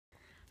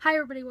Hi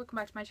everybody, welcome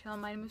back to my channel.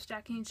 My name is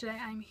Jackie and today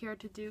I'm here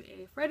to do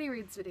a Friday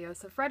Reads video.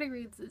 So Friday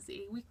Reads is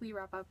a weekly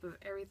wrap up of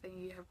everything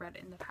you have read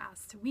in the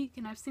past week,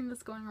 and I've seen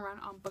this going around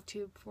on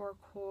BookTube for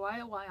quite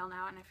a while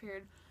now, and I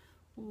figured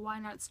why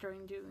not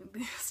start doing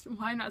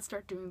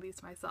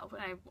these myself.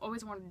 And I've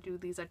always wanted to do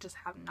these, I just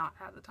have not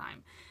had the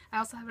time. I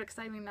also have an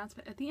exciting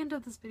announcement at the end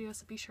of this video,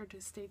 so be sure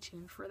to stay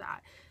tuned for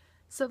that.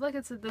 So like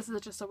I said, this is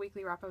just a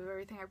weekly wrap up of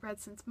everything I've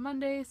read since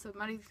Monday, so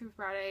Monday through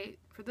Friday.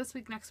 For this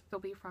week, next week will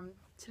be from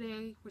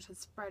today, which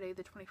is Friday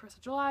the 21st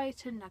of July,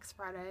 to next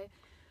Friday.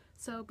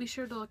 So be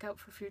sure to look out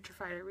for future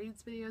Friday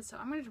Reads videos. So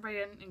I'm going to jump right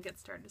in and get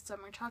started. So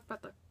I'm going to talk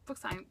about the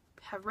books I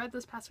have read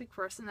this past week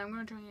first, and then I'm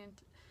going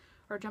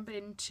to jump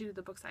into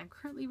the books I'm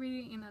currently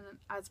reading, and then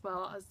as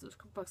well as the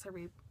books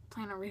I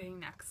plan on reading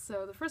next.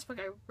 So the first book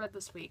I read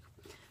this week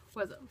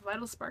was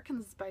Vital Spark, and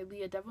this is by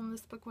Leah Devlin.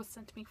 This book was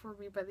sent to me for a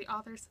read by the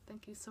author, so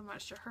thank you so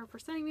much to her for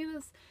sending me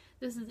this.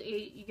 This is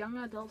a young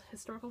adult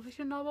historical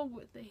fiction novel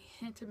with a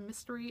hint of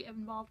mystery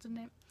involved in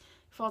it. It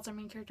follows our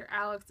main character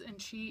Alex, and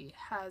she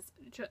has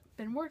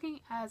been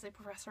working as a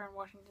professor in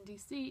Washington,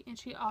 D.C., and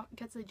she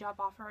gets a job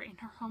offer in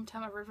her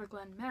hometown of River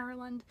Glen,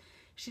 Maryland.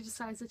 She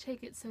decides to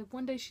take it, so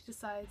one day she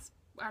decides,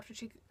 after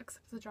she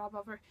accepts the job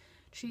offer,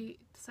 she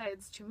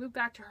decides to move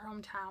back to her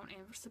hometown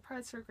and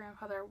surprise her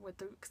grandfather with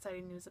the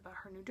exciting news about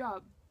her new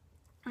job.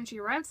 When she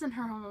arrives in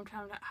her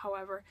hometown,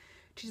 however,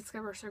 she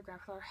discovers her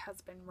grandfather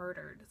has been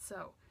murdered.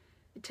 So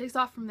it takes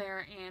off from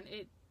there, and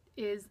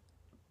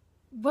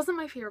wasn't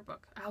my favorite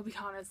book. I'll be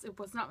honest, it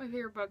was not my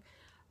favorite book,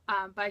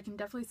 but I can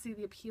definitely see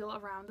the appeal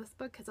around this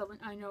book because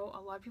I know a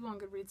lot of people on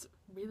Goodreads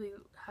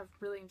have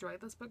really enjoyed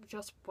this book. It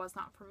just was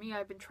not for me.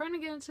 I've been trying to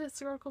get into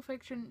historical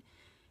fiction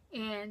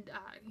and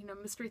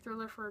mystery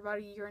thriller for about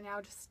a year now.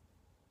 Just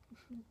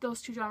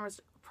those two genres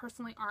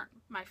personally aren't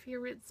my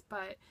favorites,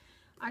 but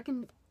I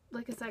can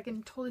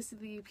totally see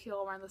the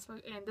appeal around this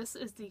book. And this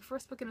is the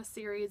first book in a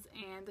series,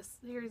 and this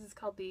series is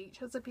called the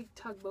Chesapeake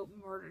Tugboat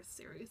Murders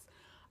series.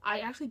 I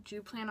actually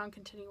do plan on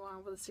continuing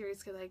on with the series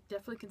because I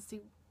definitely can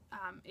see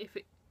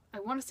I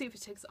want to see if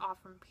it takes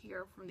off from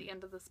here, from the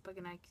end of this book,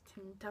 and I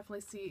can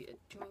definitely see it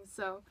doing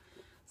so.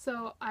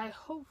 So I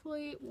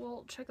hopefully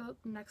will check out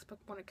the next book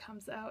when it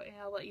comes out, and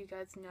I'll let you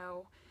guys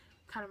know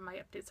kind of my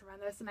updates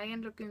around this. And I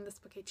ended up giving this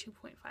book a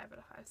 2.5 out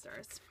of 5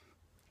 stars.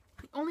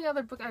 The only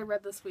other book I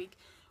read this week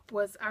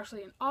was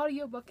actually an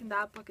audiobook, and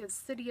that book is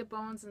City of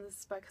Bones, and this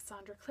is by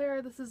Cassandra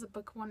Clare. This is a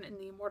book one in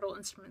the Mortal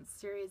Instruments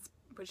series,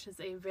 which is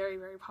a very,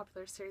 very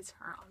popular series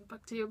here on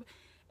BookTube.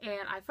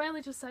 And I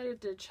finally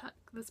decided to check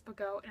this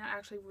book out, and I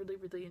actually really,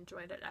 really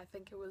enjoyed it. I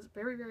think it was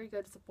very, very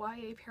good. It's a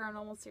YA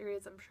paranormal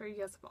series. I'm sure you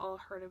guys have all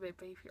heard of it,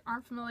 but if you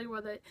aren't familiar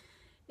with it,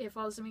 it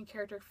follows the main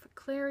character,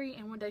 Clary,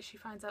 and one day she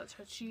finds out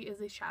that she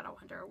is a shadow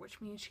hunter, which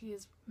means she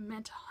is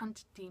meant to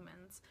hunt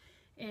demons.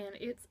 And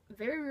it's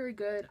very, very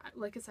good.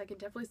 Like I said, I can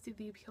definitely see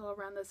the appeal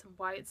around this and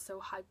why it's so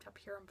hyped up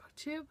here on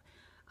BookTube.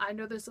 I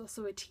know there's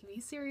also a TV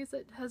series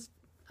that has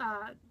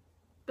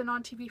been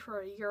on TV for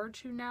a year or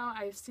two now.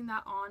 I've seen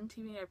that on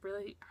TV, and I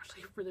really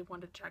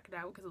wanted to check it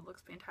out because it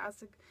looks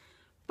fantastic.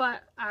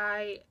 But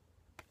I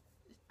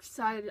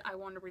decided I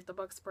wanted to read the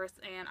books first,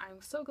 and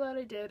I'm so glad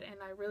I did, and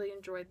I really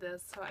enjoyed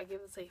this, so I give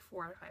this a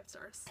 4 out of 5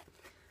 stars.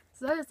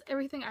 So that is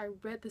everything I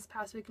read this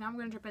past week. Now I'm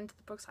going to jump into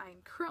the books I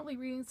am currently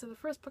reading. So the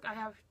first book I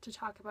have to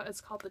talk about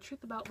is called The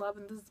Truth About Love,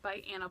 and this is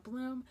by Anna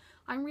Bloom.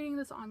 I'm reading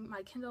this on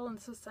my Kindle, and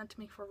this was sent to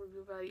me for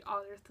review by the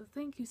author, so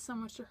thank you so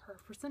much to her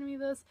for sending me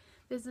this.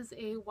 This is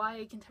a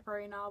YA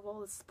contemporary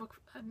novel. This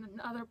book,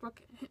 another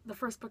book, the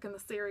first book in the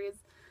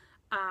series.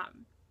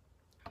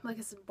 Like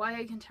I said,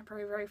 YA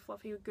contemporary, very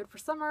fluffy, good for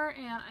summer,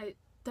 and it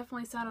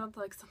definitely sounded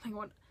like something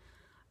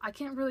I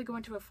can't really go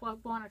into a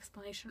full-blown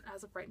explanation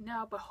as of right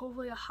now, but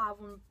hopefully I'll have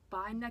one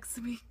by next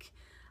week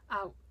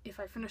if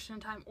I finish it in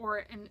time,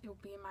 and it will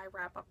be in my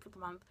wrap-up for the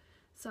month.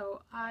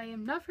 So I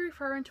am not very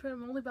far into it.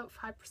 I'm only about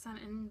 5%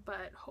 in,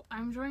 but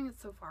I'm enjoying it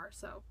so far,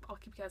 so I'll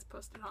keep you guys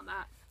posted on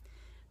that.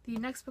 The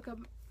next book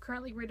I'm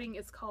currently reading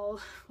is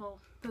called, well,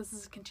 this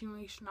is a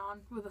continuation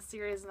on with a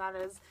series, and that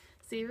is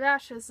City of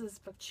Ashes. This is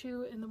book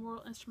 2 in the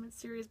Mortal Instruments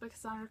series by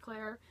Cassandra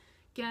Clare.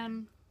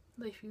 Again,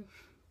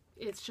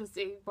 it's just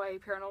a YA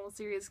paranormal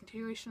series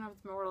continuation of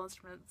the Mortal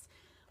Instruments.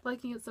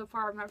 Liking it so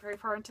far. I'm not very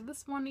far into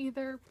this one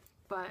either,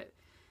 but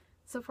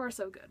so far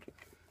so good.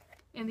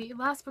 And the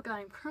last book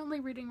I'm currently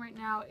reading right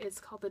now is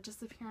called The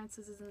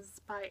Disappearances, and this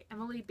is by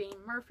Emily Bain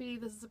Murphy.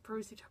 This is a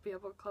Peruse Utopia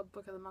Book Club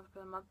book of the month for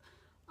the month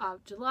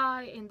of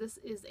July, and this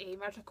is a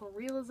magical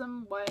realism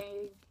book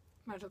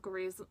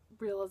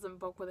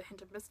with a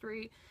hint of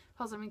mystery.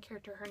 Follows our main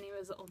character. Her name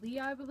is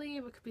Aaliyah, I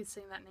believe. I could be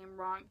saying that name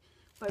wrong,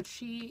 but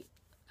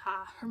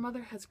her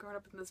mother has grown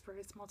up in this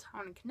very small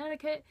town in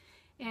Connecticut,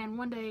 and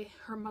one day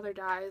her mother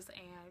dies,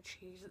 and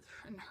she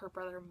and her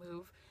brother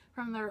move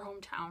from their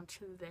hometown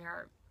to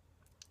there.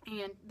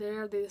 And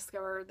there they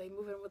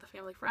move in with a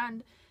family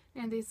friend,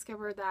 and they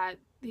discover that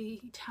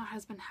the town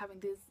has been having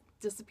these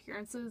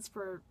disappearances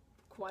for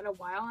quite a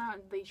while now,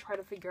 and they try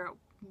to figure out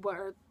what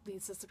are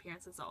these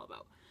disappearances all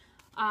about.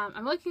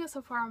 I'm liking it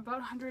so far. I'm about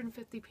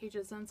 150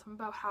 pages in, so I'm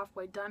about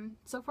halfway done.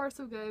 So far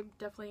so good.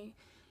 Definitely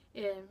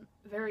am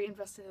very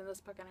invested in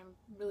this book, and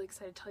I'm really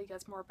excited to tell you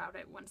guys more about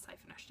it once I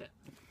finished it.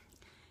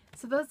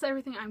 So that's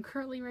everything I'm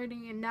currently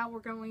reading, and now we're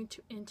going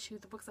into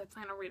the books I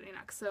plan on reading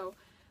next. So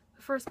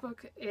the first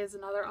book is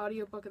another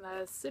audiobook, and that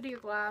is City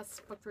of Glass,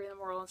 Book 3 in the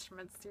Moral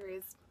Instruments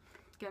series.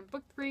 Again,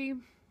 Book 3,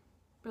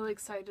 really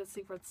excited to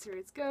see where the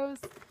series goes.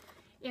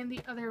 And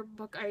the other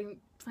book I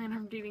plan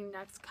on reading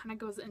next kind of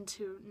goes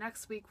into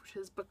next week, which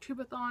is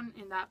Booktubeathon,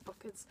 and that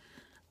book is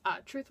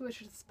Truth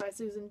Wishes by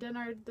Susan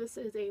Dennard. This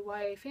is a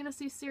YA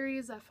fantasy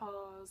series that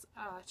follows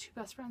two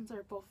best friends that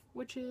are both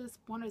witches.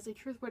 One is a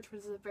truth witch,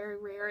 which is a very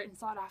rare and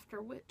sought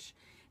after witch,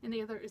 and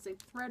the other is a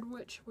thread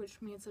witch,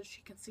 which means that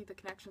she can see the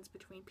connections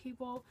between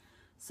people.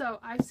 So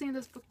I've seen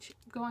this book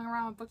going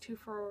around Book 2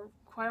 for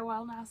quite a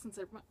while now, since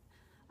it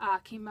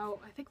came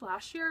out, I think,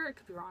 last year. I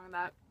could be wrong on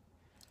that.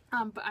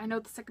 But I know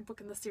the second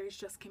book in the series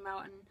just came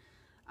out, and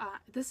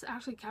this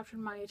actually captured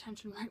my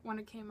attention right when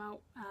it came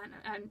out,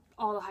 and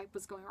all the hype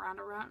was going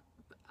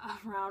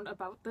around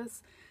about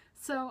this.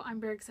 So I'm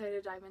very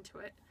excited to dive into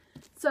it.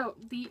 So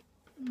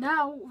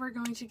now we're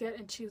going to get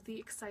into the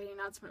exciting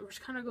announcement,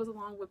 which kind of goes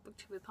along with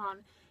Booktubeathon.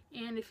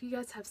 And if you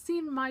guys have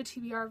seen my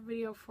TBR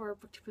video for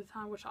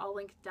Booktubeathon, which I'll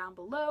link down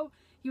below,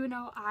 you would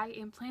know I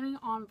am planning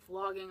on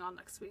vlogging on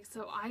next week.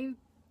 So I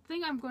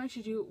think I'm going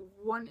to do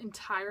one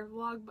entire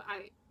vlog, but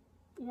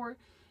or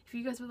if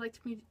you guys would like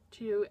me to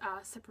do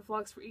separate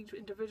vlogs for each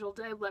individual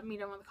day, let me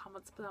know in the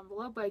comments down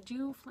below. But I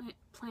do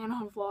plan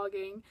on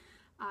vlogging.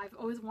 I've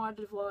always wanted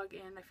to vlog,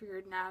 and I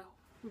figured now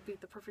would be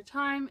the perfect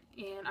time.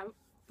 And I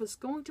was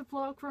going to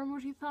vlog for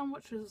Emoji-thon,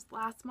 which was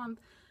last month.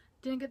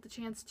 Didn't get the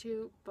chance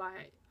to,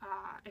 but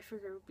I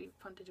figured it would be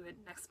fun to do it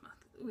next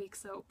week.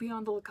 So be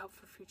on the lookout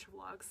for future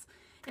vlogs.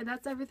 And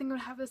that's everything I'm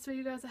going to have this for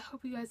you guys. I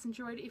hope you guys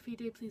enjoyed. If you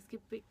did, please give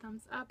a big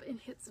thumbs up and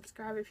hit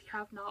subscribe if you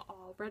have not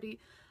already.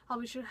 I'll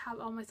be sure to have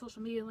all my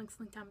social media links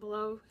linked down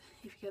below.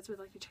 If you guys would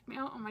like to check me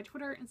out on my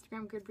Twitter,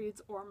 Instagram,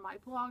 Goodreads, or my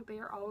blog, they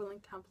are all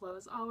linked down below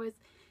as always.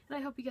 And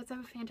I hope you guys have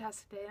a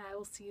fantastic day, and I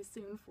will see you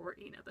soon for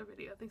another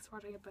video. Thanks for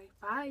watching.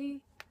 Bye.